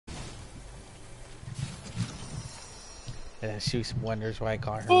And then she wonders why I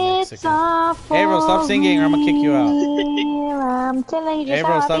call her It's Mexican. awful. Hey, bro, stop singing or I'm gonna kick you out. I'm telling you, Hey,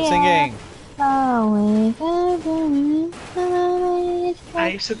 bro, stop singing. I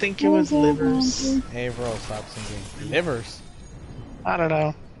used to think it was livers. Hey, bro, stop singing. Livers? I don't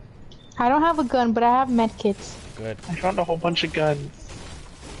know. I don't have a gun, but I have medkits. Good. I found a whole bunch of guns.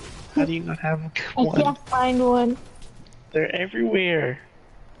 How do you not have I one? can't find one. They're everywhere.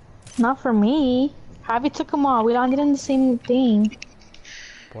 Not for me. Javi took them all. We landed in the same thing.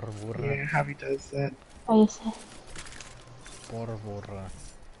 Por burra. Yeah, Javi does that. Oh, you said. Por burra.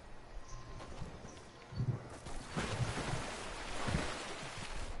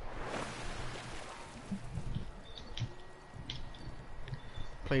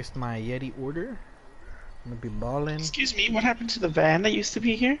 Placed my Yeti order. I'm gonna be balling. Excuse me, what happened to the van that used to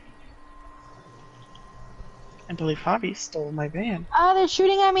be here? I believe Javi stole my van. Oh, they're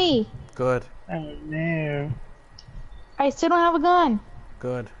shooting at me. Good. Oh no. I still don't have a gun.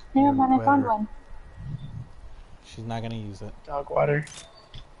 Good. Never mind, I found one. She's not gonna use it. Dog water.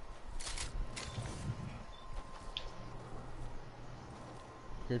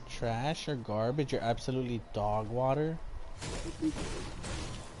 You're trash or garbage. You're absolutely dog water.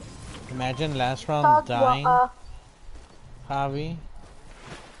 Imagine last round Dog dying, water. Javi.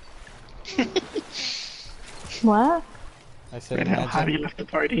 What? I said And how Javi imagine. left the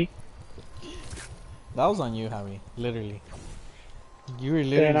party. That was on you, Javi. Literally. You were Then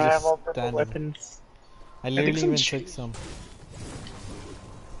literally I have just all purple standing. weapons. I literally some even shoot- took some.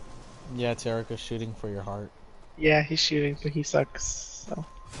 Yeah, it's Erica shooting for your heart. Yeah, he's shooting, but he sucks. So.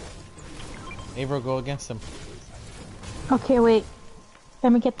 Hey, bro, go against him. Okay, wait.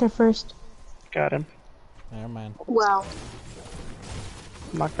 Let me get there first. Got him. Never mind. Wow.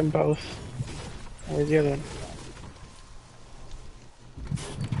 Knocked them both. Where's the other one?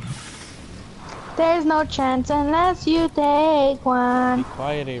 There's no chance unless you take one. Be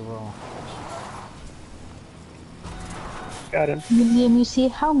quiet, hey, bro. Got him. You see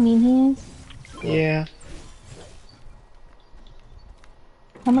how mean he is? Yeah.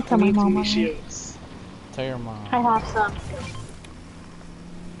 I'm gonna tell my Need mom some on that. shields. Tell your mom. I have some.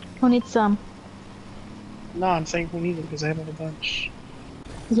 Who needs some? No, I'm saying who needs them because I have a bunch.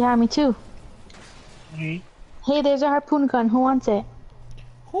 Yeah, me too. Okay. Hey, there's a harpoon gun. Who wants it?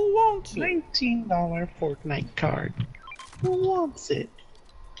 Who wants it? $19 Fortnite card. Who wants it?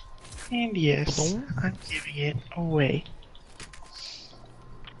 And yes, I'm giving it away.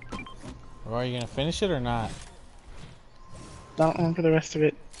 Or are you gonna finish it or not? Not on for the rest of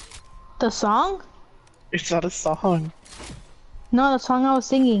it. The song? It's not a song. No, the song I was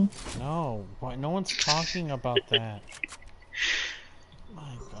singing. No. Why? No one's talking about that.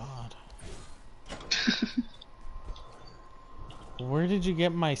 My God. Where did you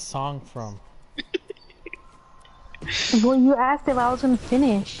get my song from? Well, you asked if I was gonna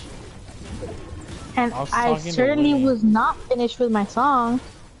finish. And I was I talking to certainly Winnie. was not finished with my song.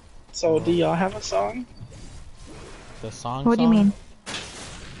 So, do y'all have a song? The song. What do you song? mean?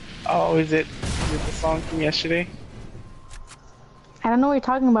 Oh, is it the song from yesterday? I don't know what you're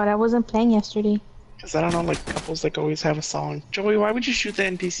talking about. I wasn't playing yesterday. Because I don't know, like, couples, like, always have a song. Joey, why would you shoot the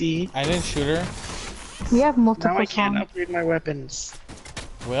NPC? I didn't shoot her. We have multiple Now I can't songs. upgrade my weapons.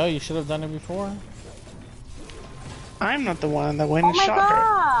 Well, you should have done it before. I'm not the one that went Oh and my shot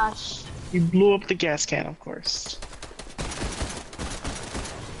her. gosh! You blew up the gas can, of course.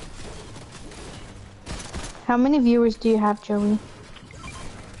 How many viewers do you have, Joey?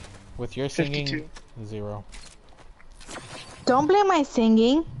 With your singing, 52. 0. Don't blame my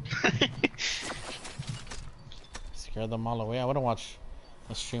singing. Scare them all away. I wouldn't watch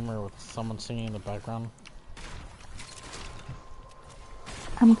a streamer with someone singing in the background.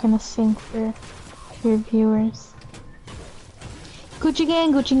 I'm gonna sing for your viewers. Gucci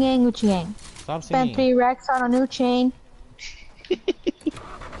gang, Gucci gang, Gucci gang. Stop Spent singing. 3 racks on a new chain.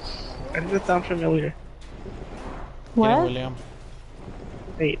 Why does it sound familiar? Get him, What? William.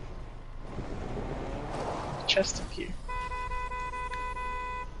 Wait. Chest up here.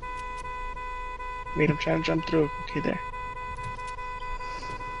 Wait, I'm trying to jump through. Okay, there.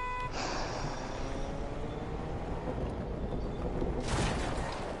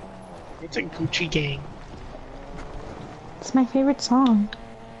 It's a Gucci gang. It's my favorite song.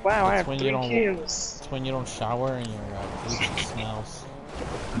 Wow, I That's have when 3 you don't- kills. It's when you don't shower and your food smells.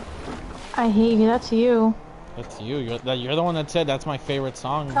 I hate you. That's you. That's you. You're the one that said that's my favorite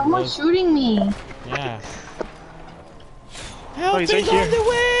song. Someone's shooting me. Yeah. Help he's is right on here. the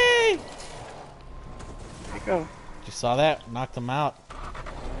way! There you go. You saw that? Knocked him out.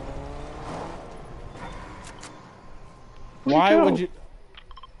 Where'd he Why go? would you?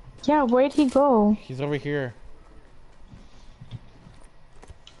 Yeah, where'd he go? He's over here.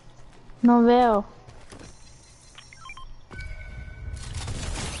 No veo.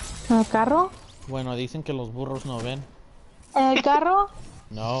 ¿En el carro? Bueno, dicen que los burros no ven. ¿En el carro?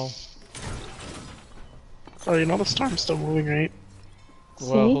 No. Oh, you know the storm's still moving, right?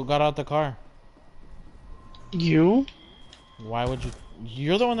 Well, Sí. who got out the car? You? Why would you?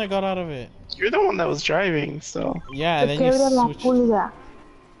 You're the one that got out of it. You're the one that was driving, so... Yeah, Se and then you quebra la switched. pulga.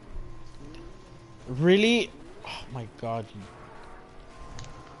 Really? Oh my god.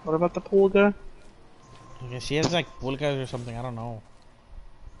 What about the pulga? Okay, she has like pulgas or something. I don't know.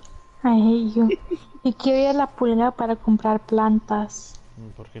 I hate you. Y quiero ir a la pulga para comprar plantas.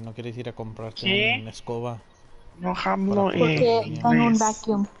 ¿Por qué no quieres ir a comprarte ¿Qué? una escoba? No hablo Para Porque Yeah. tengo un inglés.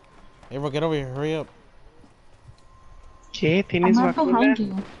 vacuum. Hey, bro, get over here. Hurry up. ¿Qué? I'm ¿Tienes not vacuna? behind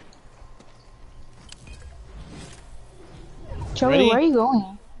you. Joey, Ready? where are you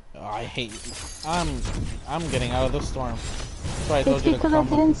going? Oh, I hate you. I'm getting out of the storm. That's why I It's told you to because I come.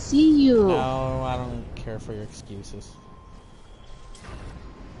 didn't see you. No, I don't care for your excuses.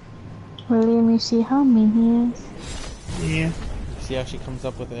 William, you see how mean he is? Yeah. See how she comes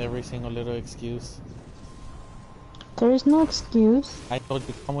up with every single little excuse? There is no excuse. I told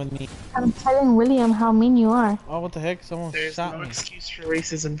you come with me. I'm telling William how mean you are. Oh, what the heck? Someone There's shot no me. excuse for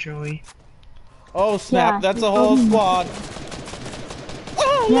racism, Joey. Oh snap! Yeah, That's you a whole told me. squad.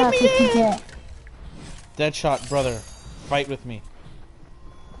 Oh, Yeah, let that's me what you in! get. Deadshot, brother. Fight with me.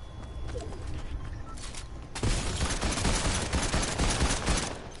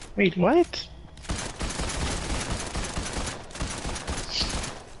 Wait, what?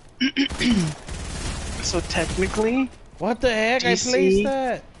 So technically, What the heck? I DC? placed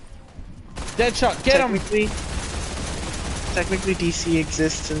that. Deadshot, get him! technically DC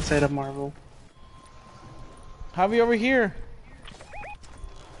exists inside of Marvel. Javi over here.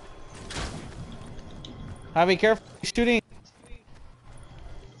 Javi, careful. He's shooting.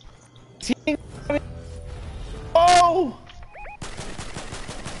 He's hitting. Oh!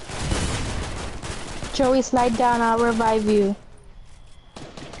 Joey, slide down, I'll revive you.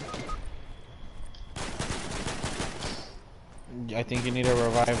 I think you need to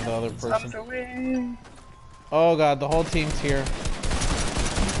revive the other person. Underway. Oh god, the whole team's here.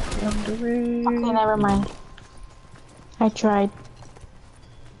 Underway. Okay, never mind. I tried.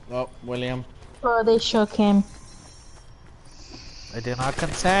 Oh, William. Oh, they shook him. I did not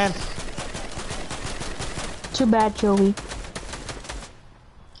consent. Too bad, Joey.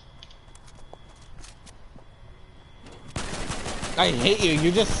 I hate you.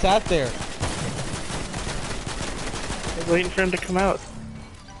 You just sat there. I was waiting for him to come out.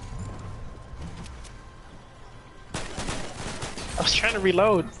 I was trying to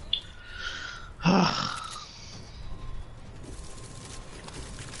reload.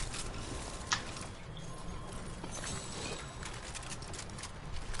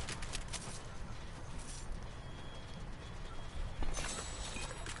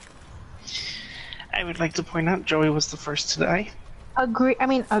 I would like to point out Joey was the first to die. Agree. I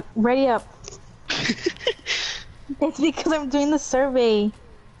mean, ready up. It's because I'm doing the survey.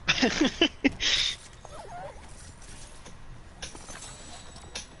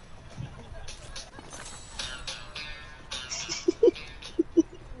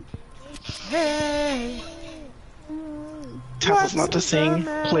 Hey. Tells us not to sing,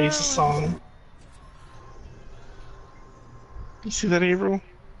 plays a song. You see that, April?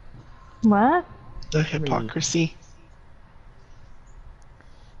 What? The hypocrisy.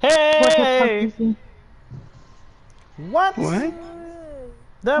 What Hey. hypocrisy? What's What?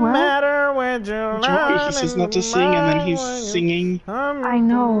 the What? matter with you? Joey, he says not to sing, and then he's singing, I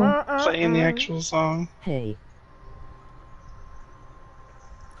know. playing the actual song. Hey.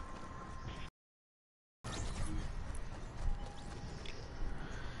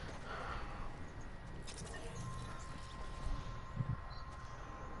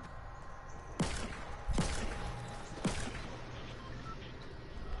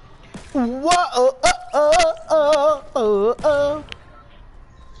 Whoa, oh, oh, oh, oh, oh.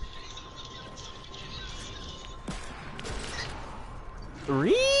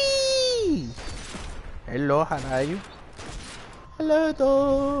 Ree! Hello, how are you?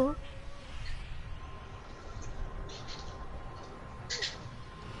 Hello.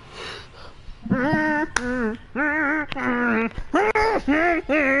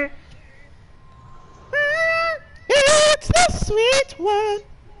 It's the sweet one.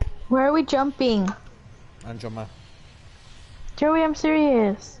 Where are we jumping? Anjoma. Joey, I'm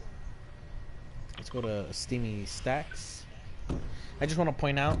serious. Let's go to Steamy Stacks. I just want to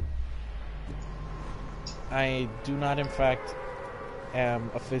point out, I do not, in fact,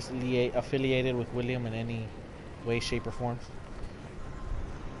 am affiliated with William in any way, shape, or form.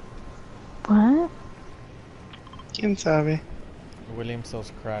 ¿Quién sabe? William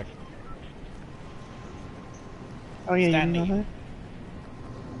sells crack. Oh yeah, Stanley, you know that?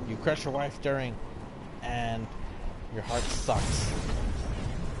 you crushed your wife during, and your heart sucks.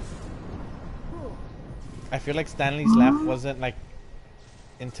 I feel like Stanley's laugh wasn't like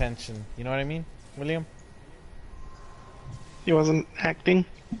intention. You know what I mean, William? He wasn't acting.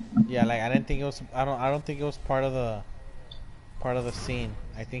 Yeah, like I didn't think it was. I don't think it was part of the scene.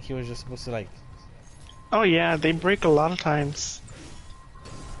 I think he was just supposed to like. Oh yeah, they break a lot of times.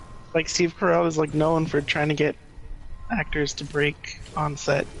 Like Steve Carell is like known for trying to get actors to break on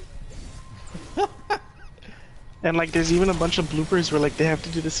set. And like there's even a bunch of bloopers where like they have to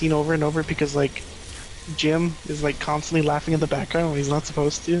do the scene over and over because like Jim is like constantly laughing in the background when he's not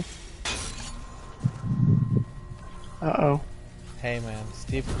supposed to. Uh-oh. Hey man,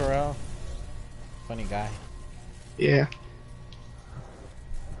 Steve Carell, funny guy. Yeah.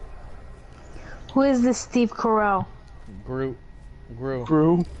 Who is this Steve Carell? Gru.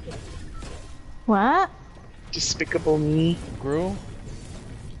 Gru. What? Despicable Me. Gru.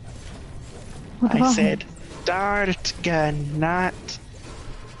 What I about said dart gun, not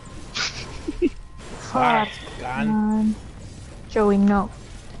Fart Fuck, gun. man. Joey, no.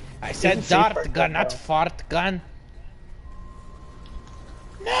 I said Didn't say dart fart gun, gun, not though. fart gun.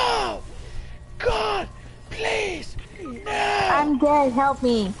 No! God, please, no! I'm dead, help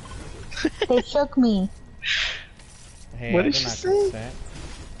me. They shook me. Hey, What I did did she not say? consent.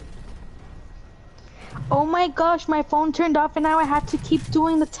 Oh my gosh, my phone turned off and now I have to keep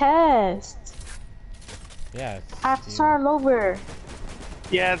doing the test. Yeah. It's I have to Steve. start all over.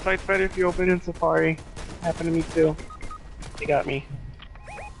 Yeah, it's much better if you open in Safari. Happened to me too. They got me.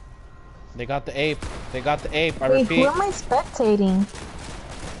 They got the ape. They got the ape. I Wait, repeat. who am I spectating?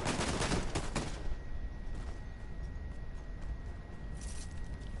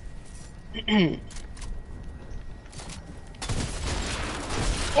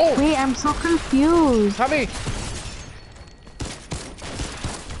 Oh! Wait, I'm so confused. Tommy!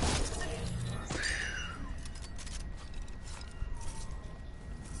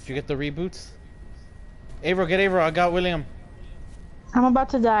 Did you get the reboots? Avro, get Avro. I got William. I'm about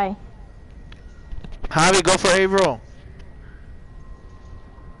to die. Javi, go for Avro.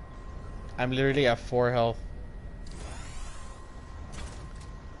 I'm literally at 4 health.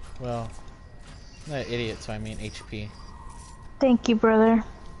 Well, I'm not an idiot, so I mean HP. Thank you, brother.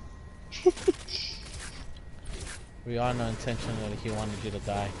 We all know intentionally he wanted you to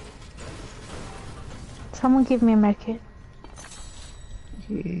die. Someone give me a medkit.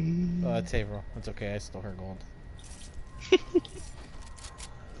 Oh, it's Avro. It's okay, I stole her gold.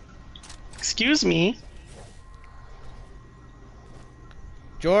 Excuse me.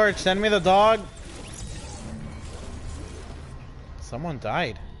 George, send me the dog! Someone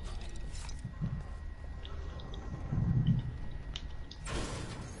died.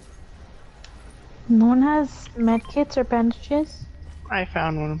 No one has medkits or bandages? I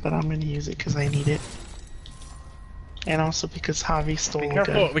found one, but I'm gonna use it because I need it. And also because Javi stole Be a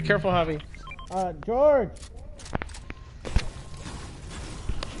careful, gun. be careful, Javi. George!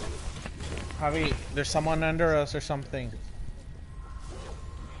 Javi, there's someone under us or something.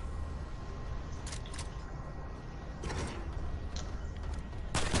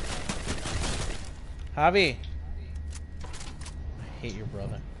 Javi! I hate your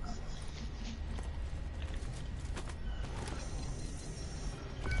brother.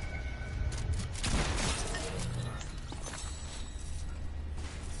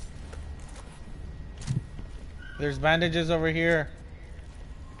 There's bandages over here.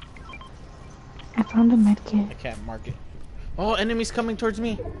 I found a medkit. I can't mark it. Oh, enemies coming towards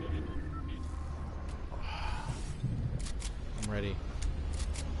me. I'm ready.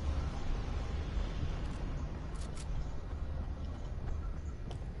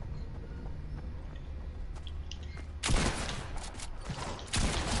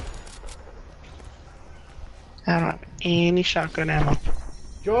 I don't have any shotgun ammo.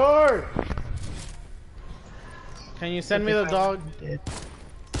 George! Can you send me the dog? Dead.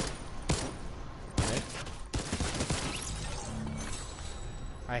 Okay.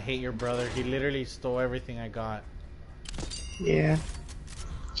 I hate your brother. He literally stole everything I got. Yeah.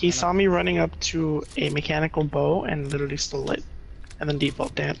 He saw me running up to a mechanical bow and literally stole it. And then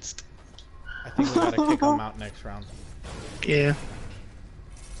default danced. I think we gotta kick him out next round. Yeah.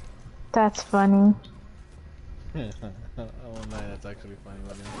 That's funny. Oh man, that's actually funny.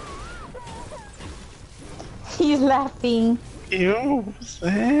 He's laughing. Ew, what's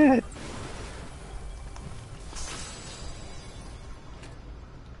that?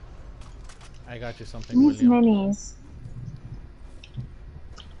 I got you something, These William. minis.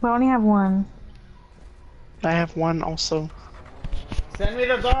 We only have one. I have one also. Send me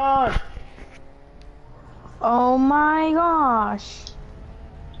the dog! Oh my gosh.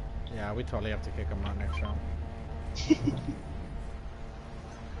 Yeah, we totally have to kick him out next round.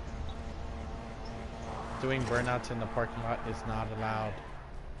 Doing burnouts in the parking lot is not allowed.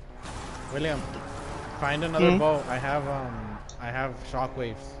 William, find another bow. I have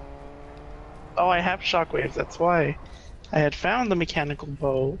shockwaves. Oh, I have shockwaves, that's why. I had found the mechanical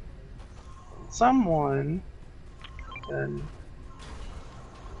bow. Someone. And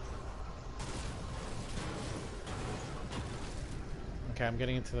Okay, I'm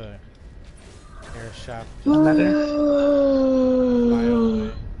getting into the air shaft. another. Fly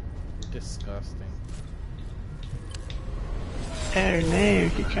away. Disgusting. Oh no,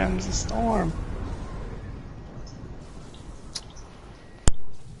 here comes the storm.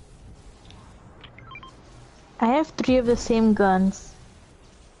 I have 3 of the same guns.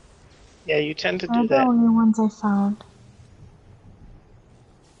 Yeah, you tend to They're do the that. only ones I found.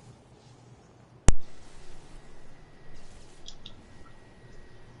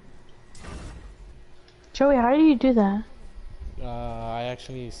 Joey, how do you do that? I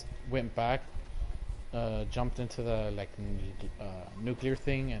actually went back, jumped into the nuclear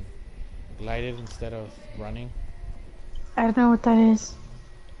thing and glided instead of running. I don't know what that is.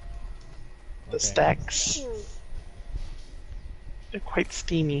 The Okay. stacks. They're quite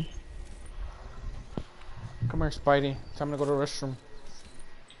steamy. Come here, Spidey. Time to go to the restroom.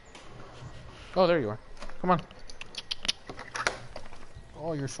 Oh, there you are. Come on.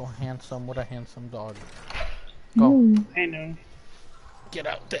 Oh, you're so handsome. What a handsome dog. Go. Mm. I know. Get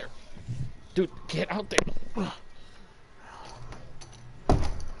out there. Dude, get out there.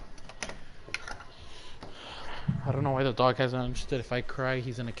 I don't know why the dog hasn't understood. If I cry,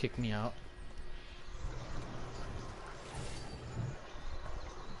 he's gonna kick me out.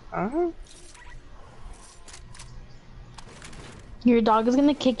 Huh? Your dog is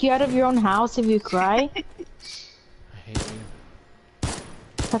gonna kick you out of your own house if you cry? I hate you.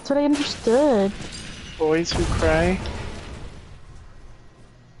 That's what I understood. Boys who cry.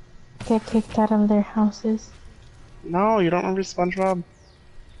 Get kicked out of their houses. No, you don't remember SpongeBob?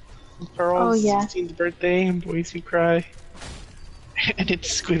 Pearl's Oh, yeah. 16th birthday and Boys Who Cry. And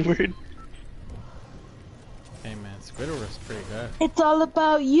it's Squidward. Hey man, Squidward was pretty good. It's all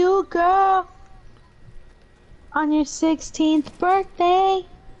about you, girl! On your 16th birthday!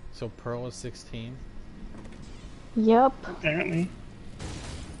 So Pearl was 16. Yup. Apparently.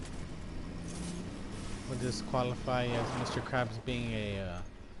 Would this qualify as Mr. Krabs being a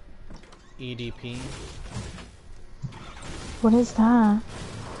EDP? What is that?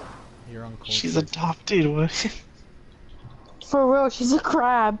 Your uncle. She's adopted, what? For real, she's a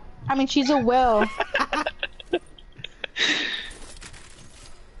crab. I mean, she's a whale.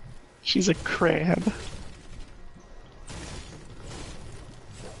 She's a crab.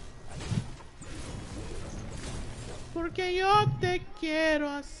 Porque yo te quiero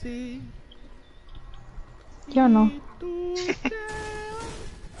así. Yo no. Y tú te-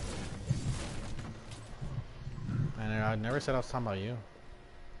 Man, I never said I was talking about you.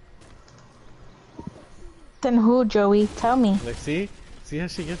 Then who, Joey? Tell me. Like, see how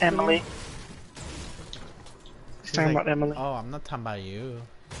she gets Emily. to me? She's Talking like, about Emily. oh, I'm not talking about you.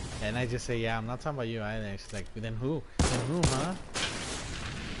 And I just say, yeah, I'm not talking about you either. She's like, then who? Then who, huh?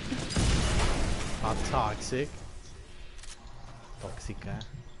 How toxic. Tóxica.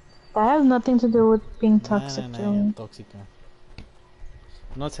 That has nothing to do with being Nah, toxic, nah, Joey. tóxica.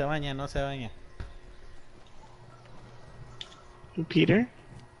 No se baña, no se baña. Who, Peter?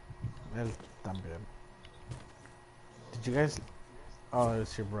 Él también. Did you guys... Oh,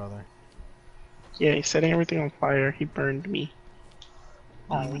 it's your brother. Yeah, he's setting everything on fire. He burned me.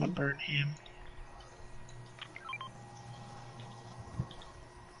 I'm gonna burn him.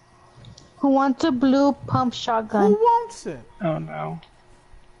 Who wants a blue pump shotgun? Who wants it? Oh no.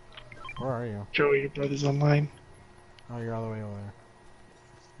 Where are you? Joey, your brother's online. Oh, you're all the way over there.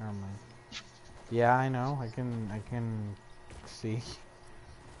 Never mind. Yeah, I know. I can see.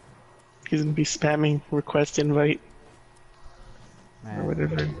 He's gonna be spamming request invite or Man,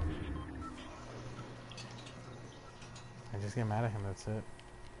 whatever. I just get mad at him, that's it.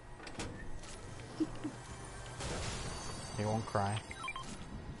 He won't cry.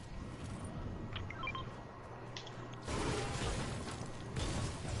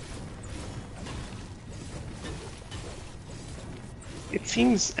 It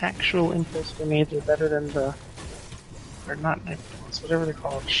seems actual impulse grenades are better than the, or not impulse, whatever they're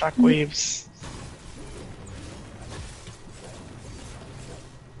called, shockwaves.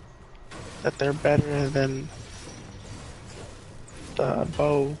 That they're better than the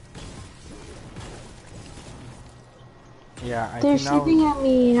bow. Yeah, I They're think now. shooting at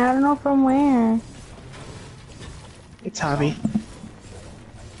me. I don't know from where. It's Javi.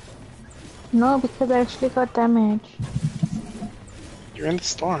 No, because I actually got damage. You're in the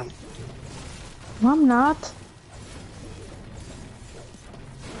storm. No, I'm not.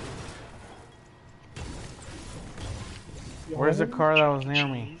 Where's the car that was near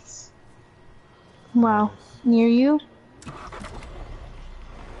me? There it Wow. is. Near you?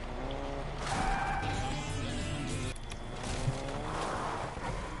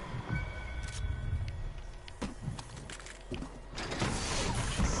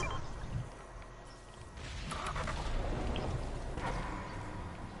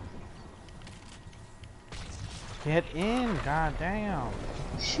 Get in, god damn.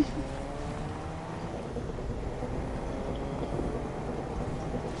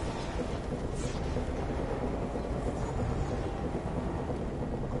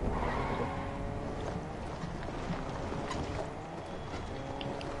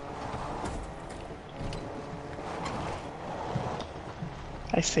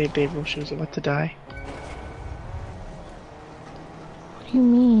 I saved April. She was about to die. What do you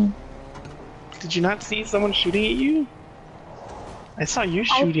mean? Did you not see someone shooting at you? I saw you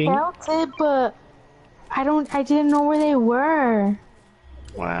shooting. I felt it, but I didn't know where they were.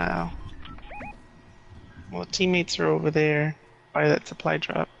 Wow. Well, teammates are over there by that supply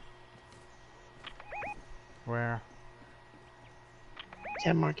drop. Where?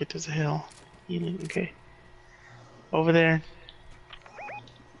 Can't mark it. There's a hill. Healing. Okay. Over there.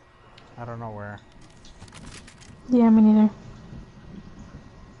 I don't know where. Yeah, me neither.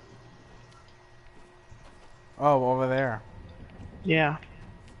 Oh, over there. Yeah.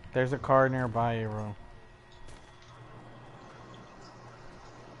 There's a car nearby your room.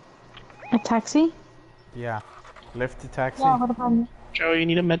 A taxi? Yeah. Lift the taxi? Yeah, what about it? Joe, you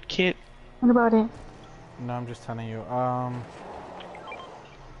need a med kit. What about it? No, I'm just telling you.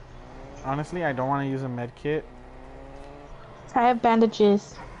 Honestly, I don't want to use a med kit. I have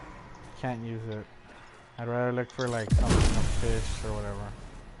bandages. Can't use it. I'd rather look for like something, a fish or whatever.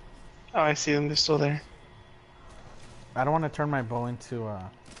 Oh, I see them. They're still there. I don't want to turn my bow into I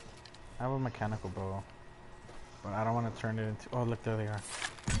have a mechanical bow, but I don't want to turn it into. Oh, look, there they are.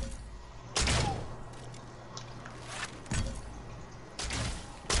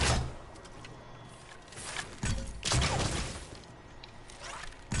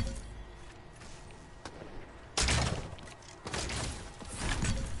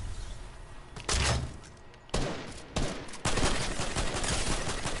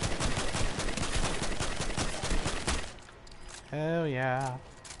 Hell yeah.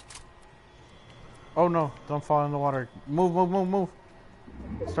 Oh no, don't fall in the water. Move, move, move, move.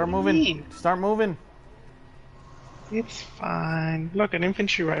 Start moving. Mean. Start moving. It's fine. Look, an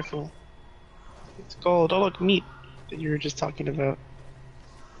infantry rifle. It's gold. Oh, look, meat that you were just talking about.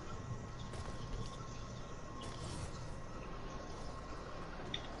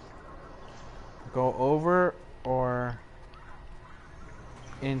 Go over or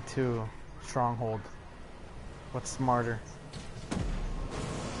into stronghold. What's smarter?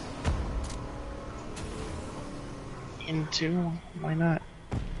 Into? Why not?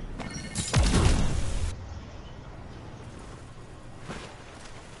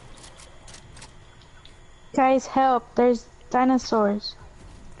 Guys, help. There's dinosaurs.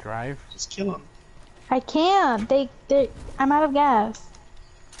 Drive? Just kill him. I can't. I'm out of gas.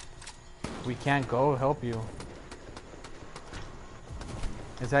 We can't go help you.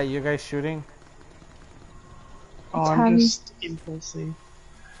 Is that you guys shooting? Oh, It's I'm heavy. just impulsing.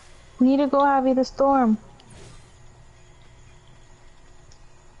 We need to go heavy the storm.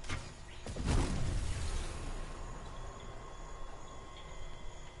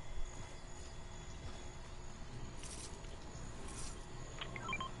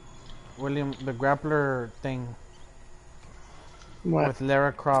 William, the grappler thing What? with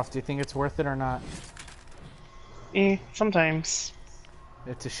Lara Croft, do you think it's worth it or not? Sometimes.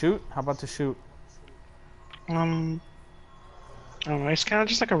 To shoot? How about to shoot? I don't know, it's kind of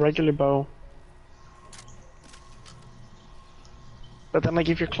just like a regular bow. But then, like,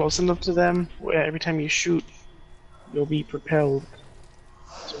 if you're close enough to them, every time you shoot, you'll be propelled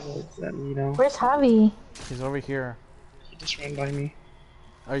towards them, you know? Where's Javi? He's over here. He just ran by me.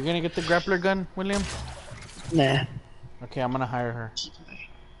 Are you gonna get the grappler gun, William? Nah. Okay, I'm gonna hire her.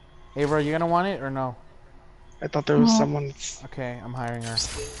 Hey, bro, you gonna want it or no? I thought there was No. someone. Okay, I'm hiring her.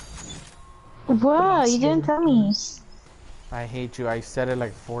 Wow, you didn't tell me. I hate you. I said it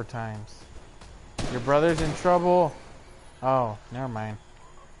like 4 times. Your brother's in trouble. Oh, never mind.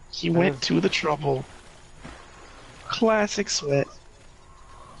 He went to the trouble. Classic Sweat.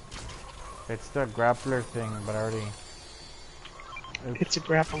 It's the grappler thing, but I already It's a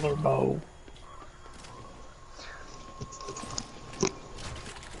grappler bow.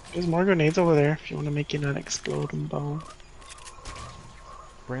 There's more grenades over there if you want to make it an exploding bow.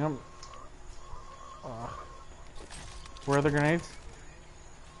 Bring them. Where are the grenades?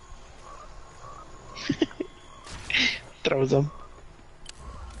 Throws them.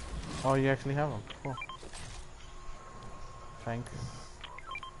 Oh, you actually have them. Cool. Thanks.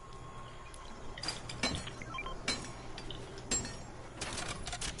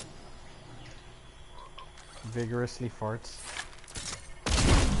 Vigorously farts.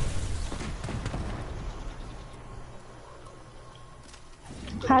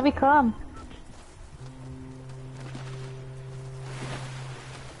 Have you come?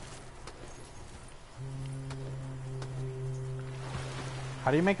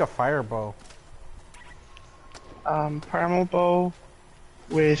 How do you make a fire bow? Primal bow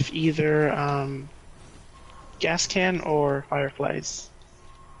with either gas can or fireflies.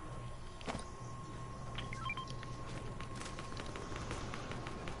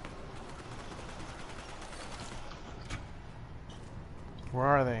 Where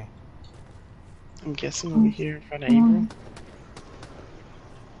are they? I'm guessing over here in front of Abram.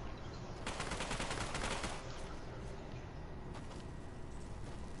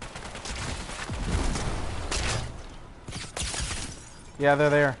 Yeah, they're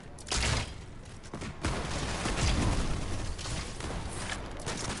there.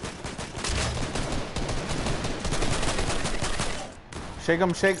 Shake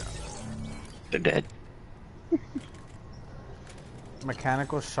them, shake. They're dead.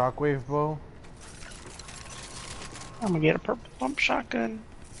 Mechanical shockwave bow. I'm gonna get a purple pump shotgun.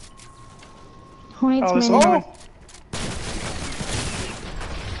 Who needs Oh, this mini? one. Oh!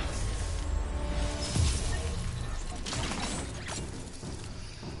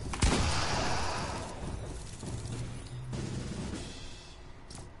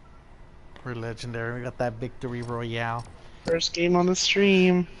 We're legendary. We got that victory royale. First game on the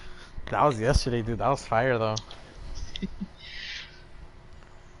stream. That was yesterday, dude. That was fire, though.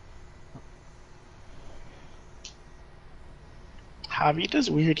 Javi does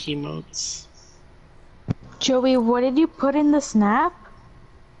weird emotes. Joey, what did you put in the snap?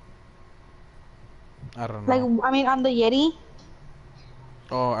 I don't Like, know. I mean, on the Yeti?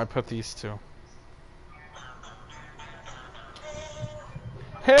 Oh, I put these two.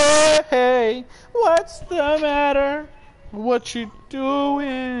 Hey, hey, what's the matter? What you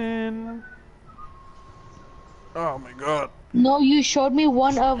doing? Oh my god. No, you showed me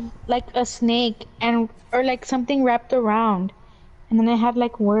one of like a snake and or like something wrapped around, and then it had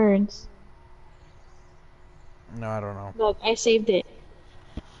like words. No, I don't know. Look, I saved it.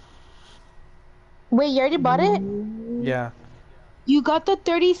 Wait, you already bought it? Yeah. You got the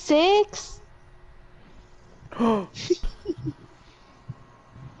 36?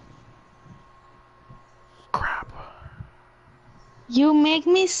 Crap. You make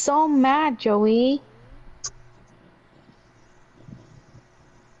me so mad, Joey.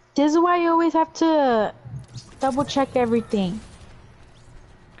 This is why you always have to double check everything.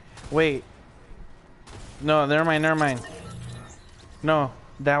 Wait. No, never mind, never mind. No,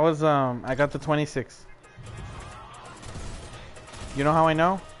 that was, I got the 26. You know how I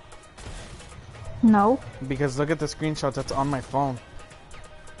know? No. Because look at the screenshots that's on my phone.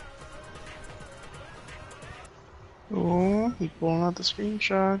 Oh, he's pulling out the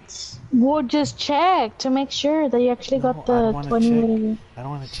screenshots. We'll just check to make sure that you actually No, got I don't the wanna 20 check. whatever. I don't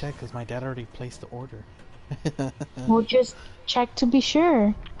want to check because my dad already placed the order. We'll just check to be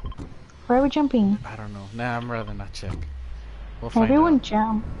sure. Where are we jumping? I don't know. Nah, I'm rather not check. We'll find Everyone out.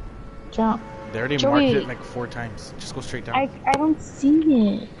 jump. Jump. They already Joey, marked it like 4 times. Just go straight down. I don't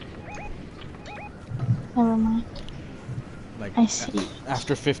see it. Never mind. Like, I see.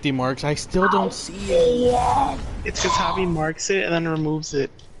 after 50 marks, I still don't see it. Yeah. It's because Javi marks it and then removes it.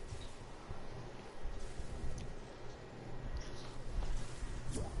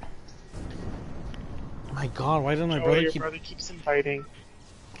 My god, why doesn't my Oh, brother your keep... brother keeps inviting.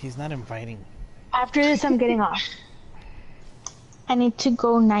 He's not inviting. After this, I'm getting off. I need to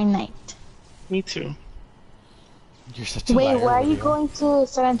go night-night. Me too. You're such a Wait, liar, why are you Julio. going to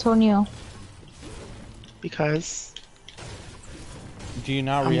San Antonio? Because Do you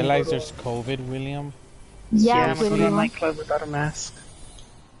not I'm realize little. there's COVID, William? yeah, Yeah, I'm gonna go to a William. nightclub without a mask.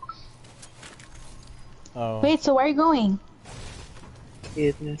 Oh. Wait, so where are you going?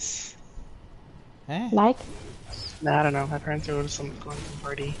 Goodness. Eh? Like? Nah, I don't know. My parents are going to some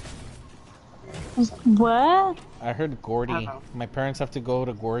party. What? I heard Gordy. Uh-oh. My parents have to go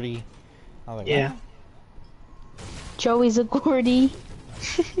to Gordy. I was like, Yeah. Joey's a Gordy.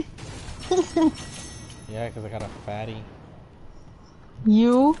 what? Yeah, because I got a fatty.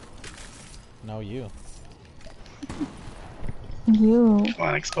 You? No, you. You. Come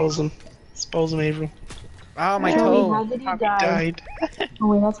on, expose him. Expose him, Avery. Oh, my Joey, how toe! did you Javi die? died. Oh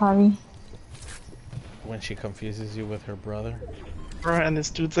wait, that's Javi. When she confuses you with her brother. Bruh, and this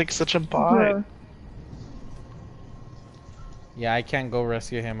dude's like such a bot. Bro. Yeah, I can't go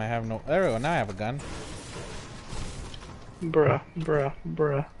rescue him. I have no. There we go. Now I have a gun. Bruh, bruh,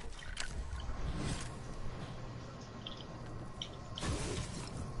 bruh.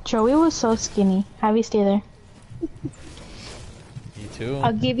 Joey was so skinny. Javi, stay there. Me too.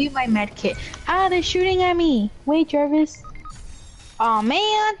 I'll give you my med kit. Ah, they're shooting at me. Wait, Jarvis. Aw,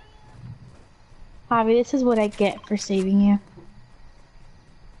 man. Javi, this is what I get for saving you.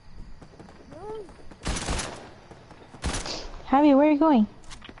 Javi, where are you going?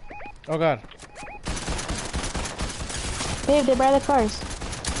 Oh god. Babe, they're by the cars.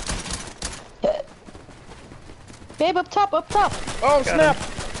 Babe, up top, up top. Oh snap!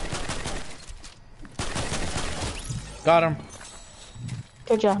 Got him.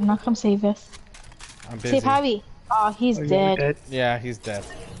 Good job. Now come save us. I'm busy. Save Javi. Oh, he's Oh, you're dead. Yeah, he's dead.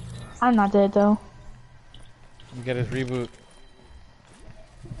 I'm not dead though. You get his reboot.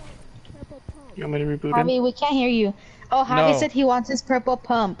 You want me to reboot him? Javi, we can't hear you. Oh, Javi No. said he wants his purple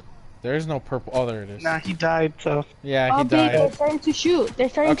pump. There is no purple. Oh, there it is. Nah, he died, so... Yeah, Oh, he babe, they're died. starting to shoot. They're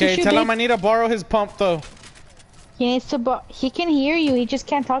starting to Okay, shoot. tell babe. him I need to borrow his pump though. He needs to. He can hear you. He just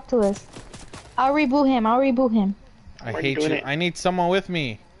can't talk to us. I'll reboot him. I'll reboot him. I Why are you hate doing you. it? I need someone with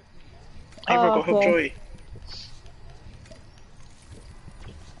me. Hey, bro, go help okay. Joey.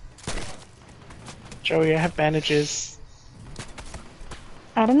 Joey, I have bandages.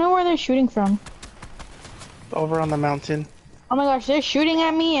 I don't know where they're shooting from. Over on the mountain. Oh my gosh, they're shooting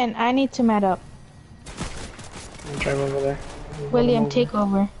at me and I need to med up. I'm gonna drive over there. William, take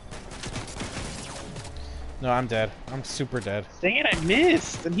over. No, I'm dead. I'm super dead. Dang it, I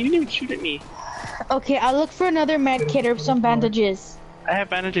missed! And he didn't even shoot at me. Okay, I'll look for another med kit or some bandages. I have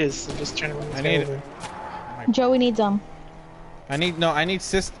bandages. I'm just trying to run this I guy need- over. Joey needs them. I need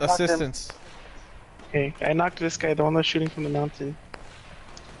assistance. Okay, I knocked this guy, the one that's shooting from the mountain.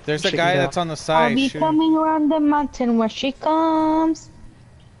 There's a Check guy it out. that's on the I'll side be shooting. coming around the mountain where she comes.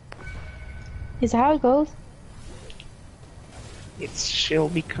 Is that how it goes? It's she'll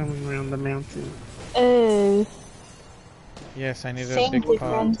be coming around the mountain. Oh. Yes, I need a Same big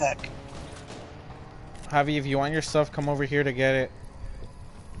difference. pump. Tech. Javi, if you want your stuff, come over here to get it.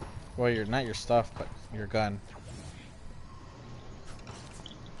 Well, you're not your stuff, but your gun.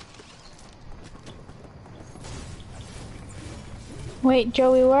 Wait,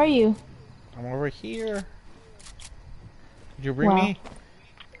 Joey, where are you? I'm over here. Did you bring Wow. me?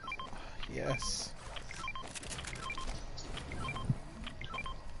 Yes.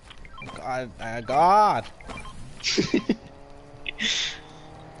 God, God.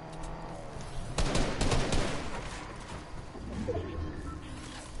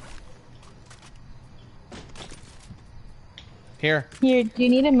 Here. Here, do you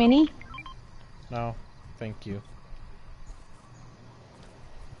need a mini? No, thank you.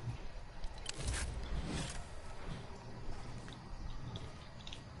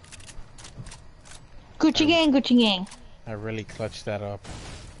 Gucci gang, Gucci gang. I really clutched that up.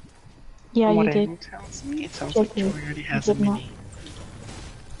 Yeah, From you what did. Aaron tells me, it sounds Check like it. Joey already has a did not. mini.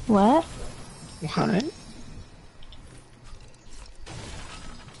 What? What?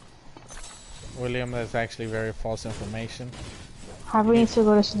 William, that's actually very false information. Javi needs to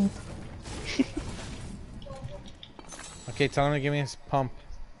go to sleep. Okay, tell him to give me his pump.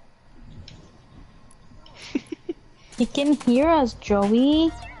 He can hear us,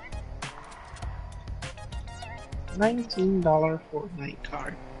 Joey. $19 Fortnite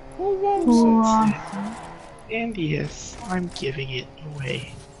card. Wow. And yes, I'm giving it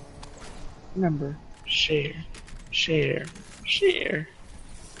away. Remember, share, share, share.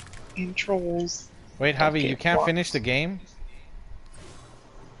 And trolls. Wait, Javi, Okay, you can't what? finish the game?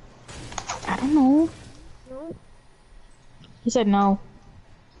 I don't know. He said no.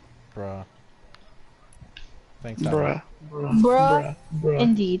 Bruh. Thanks, Javi. Bruh. Bruh. Bruh.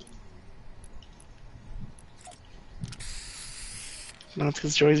 Indeed. No, it's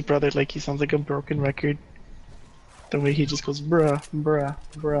because Joey's brother, like, he sounds like a broken record. The way he just goes, bruh, bruh,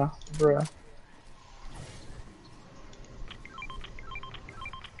 bruh, bruh.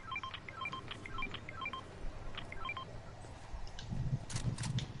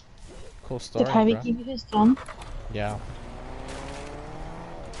 Cool story, Did Javi bruh. give you his gun? Yeah.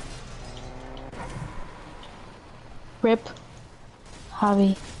 Rip.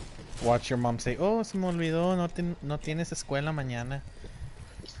 Javi. Watch your mom say, oh, se me olvidó, no tienes escuela mañana.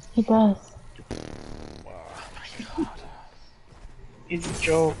 He does. It's a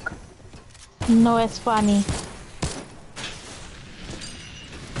joke. No, it's funny.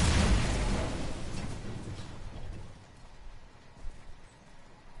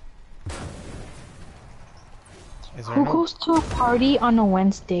 Is there Who no? goes to a party on a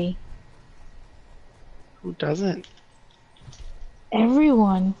Wednesday? Who doesn't?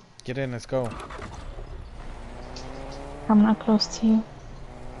 Everyone. Get in. Let's go. I'm not close to you.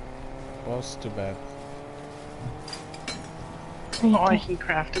 Well, it's too bad. Right Oh, I there. can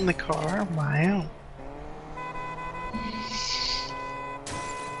craft in the car? Wow.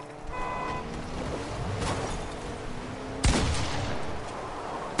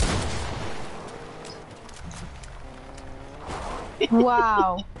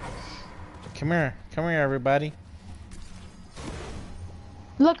 Wow. Come here, everybody.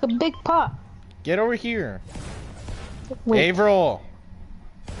 Look, a big pot. Get over here. Wait. Averill.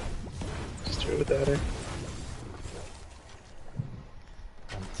 Just do it without her.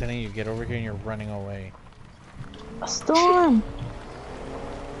 I'm telling you, get over here and you're running away. A storm.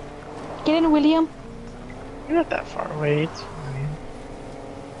 Get in, William. You're not that far away, it's fine.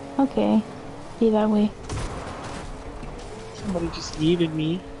 Okay. Be that way. Somebody just needed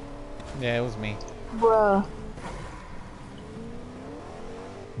me. Yeah, it was me. Bruh.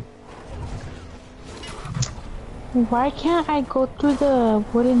 Why can't I go through the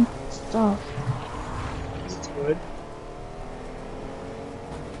wooden stuff? It's wood.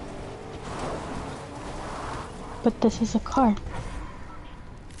 But this is a car.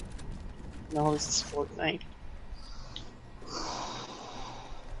 No, this is Fortnite.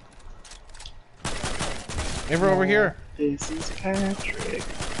 Averill, over here. This is Patrick.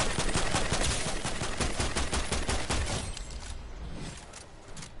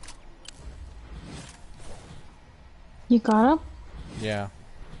 You got him? Yeah.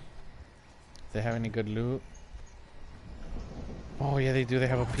 They have any good loot? Oh yeah, they do. They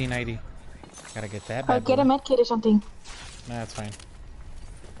have a P90. Gotta get that bad Get a boy. medkit or something. Nah, that's fine.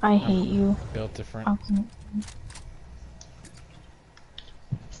 I hate you. Built different. Okay.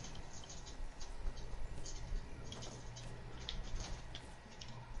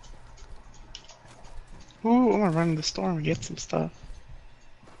 Ooh, I'm gonna run to the store and get some stuff.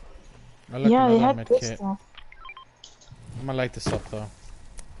 I look Yeah, they another had med good kit. stuff. I'm gonna light this up though.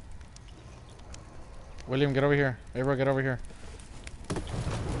 William, get over here. Averill, get over here.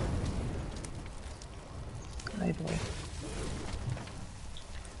 Right away.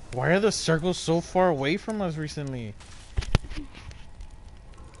 Why are the circles so far away from us recently?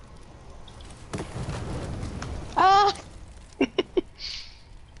 Ah!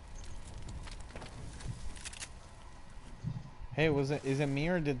 Hey, is it me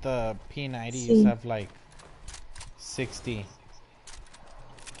or did the P90s See. have like 60?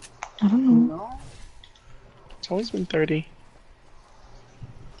 I don't know. No. It's always been 30.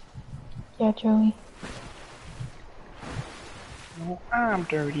 Yeah, Joey. No, I'm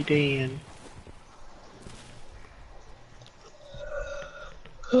Dirty Dan.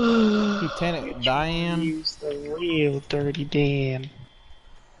 Lieutenant Diane. Use the real Dirty Dan.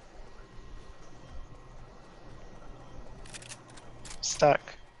 Stuck.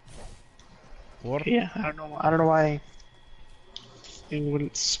 What? Yeah, I don't know. I don't know why it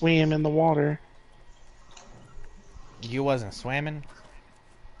wouldn't swim in the water. You wasn't swimming?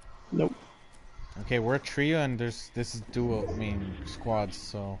 Nope. Okay, we're a trio and this is duo, squads,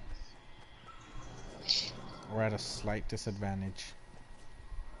 so we're at a slight disadvantage.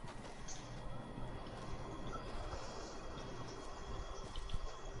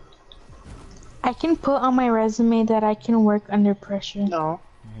 I can put on my resume that I can work under pressure. No,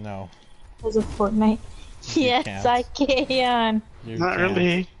 No. As a Fortnite. You Yes, can't. I can. You not can't.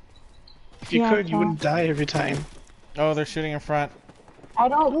 really. If you Yeah, I could, you can. wouldn't die every time. Oh, they're shooting in front. I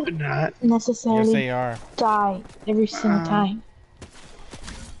No, don't they're not. Yes, necessarily they are. die every single Uh-uh. time.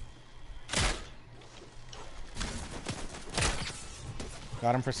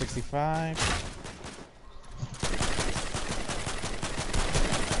 Got him for 65.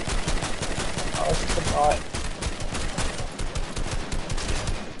 Oh, it's the bot.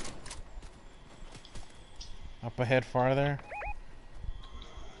 Up ahead farther.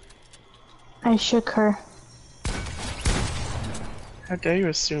 I shook her. How dare you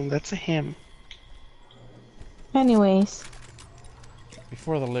assume that's a him? Anyways.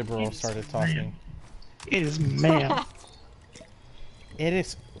 Before the liberal It's started talking. It is ma'am. It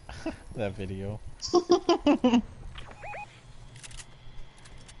is that video.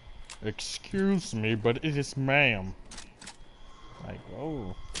 Excuse me, but it is ma'am. Like,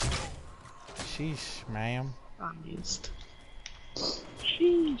 oh. Sheesh, ma'am. Honest.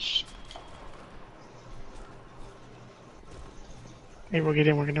 Sheesh. Hey, we'll get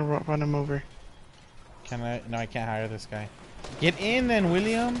in. We're gonna run him over. Can I? No, I can't hire this guy. Get in then,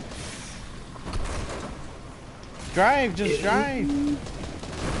 William. Drive, just drive.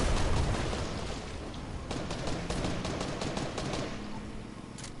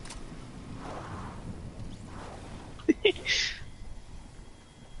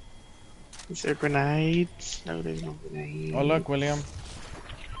 Is there grenades? No, there's no grenades. Oh look, William.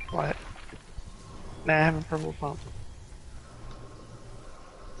 What? Nah, I have a purple pump.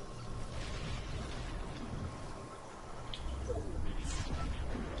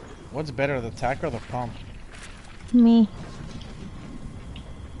 What's better, the tack or the pump? Me.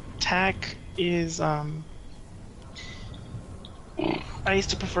 Tac is I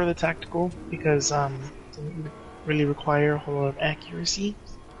used to prefer the tactical because it doesn't really require a whole lot of accuracy.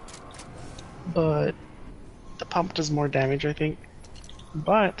 But the pump does more damage, I think.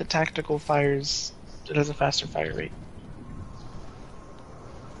 But the tactical fires, it has a faster fire rate.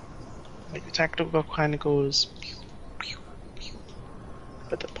 Like the tactical kind of goes pew, pew, pew.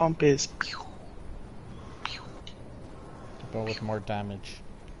 But the pump is pew, pew. But with more damage.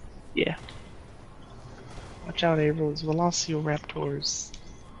 Yeah. Watch out, Avros. Velociraptors.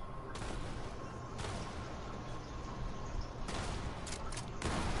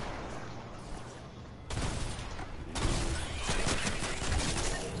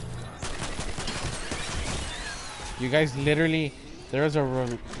 You guys literally, there's a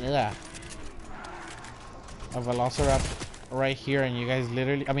velociraptor right here, and you guys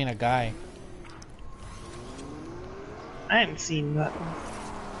literally, I mean a guy. I hadn't seen that.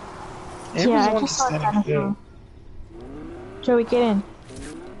 Yeah, I just saw a dinosaur. Joey, get in.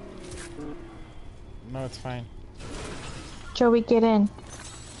 No, it's fine. Joey, get in.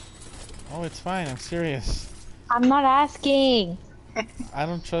 Oh, it's fine. I'm serious. I'm not asking. I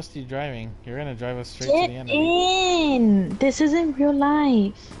don't trust you driving. You're gonna drive us straight Get to the end of it. in. This isn't real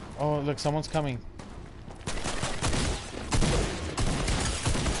life. Oh, look, someone's coming.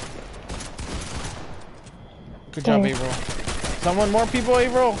 Good job, Okay. April. Someone, more people,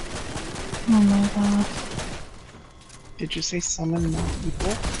 April. Oh my god. Did you say summon more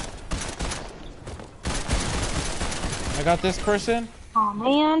people? I got this person. Oh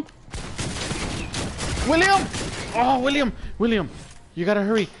man. William! Oh, William, you gotta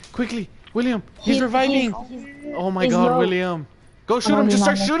hurry quickly. William, he's reviving. Oh my he's god, low. William. Go shoot I'm him, just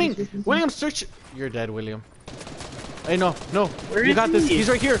already start not shooting. making William, start You're dead, William. Hey, no, Where you is got this. he? He's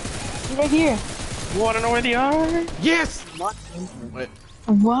right here. He's right here. You wanna know where they are? Yes! Wait.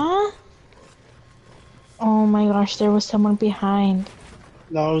 What? Oh my gosh, there was someone behind.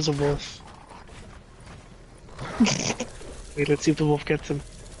 No, it was a wolf. Wait, let's see if the wolf gets him.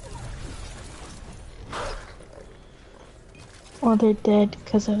 Oh, they're dead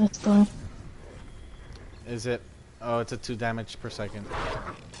because of the storm. Is it? Oh, it's a 2 damage per second.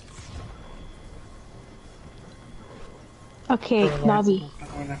 Okay, lobby.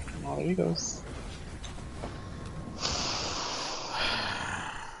 Oh, there he goes.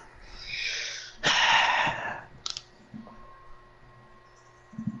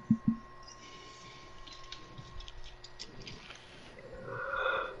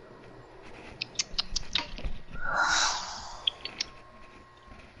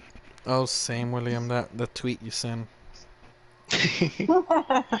 Oh, same, William. The tweet you sent.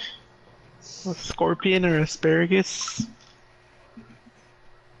 A scorpion or asparagus?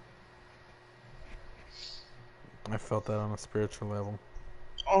 I felt that on a spiritual level.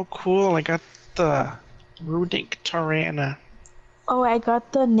 Oh, cool. I got the Rudic Tarana. Oh, I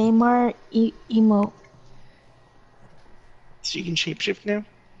got the Neymar emote. So you can shapeshift now?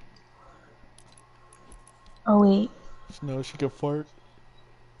 Oh wait. No, she can fart.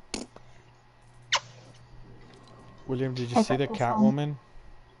 William, did you I see the got this Catwoman?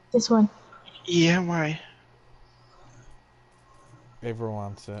 This one. Yeah, why? Everyone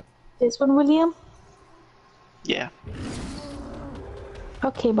wants it. This one, William? Yeah.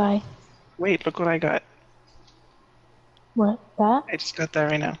 Okay, bye. Wait, look what I got. What? That? I just got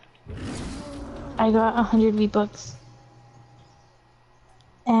that right now. I got 100 V-Bucks.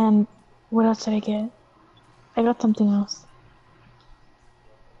 And what else did I get? I got something else.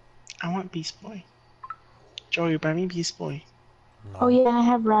 I want Beast Boy. Joey, buy me Beast Boy. No. Oh yeah, and I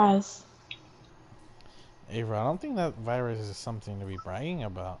have Raz. Avery, I don't think that virus is something to be bragging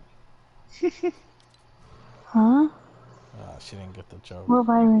about. Huh? She didn't get the joke. What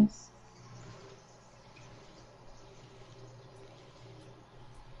virus?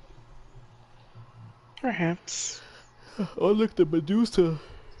 Perhaps. Oh, look, the Medusa.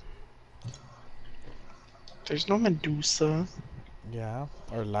 There's no Medusa. Yeah,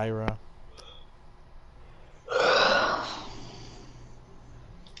 or Lyra.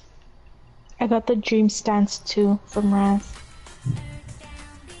 I got the Dream Stance too from Raz.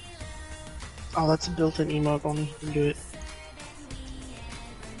 Oh, that's a built-in emote. Only he can do it.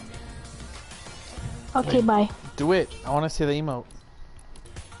 Okay, Wait. bye. Do it. I want to see the emote.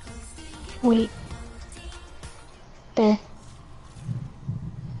 Wait. There.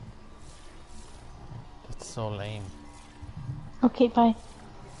 That's so lame. Okay, bye.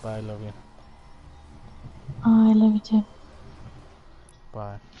 Bye, I love you. Oh, I love you too.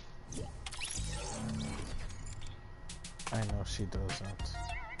 Bye. I know she doesn't.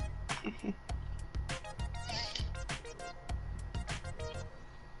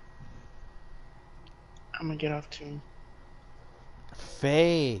 I'm gonna get off too.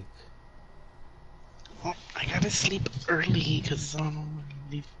 Fake. Well, I gotta sleep early because I'm gonna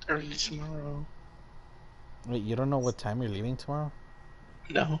leave early tomorrow. Wait, you don't know what time you're leaving tomorrow?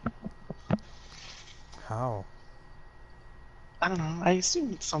 No, How? I don't know. I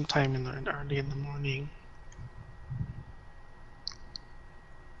assume it's sometime early in the morning.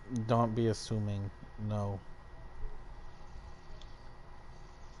 Don't be assuming. No.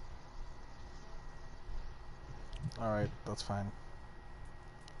 Alright, that's fine.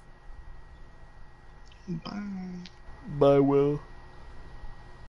 Bye. Bye, Will.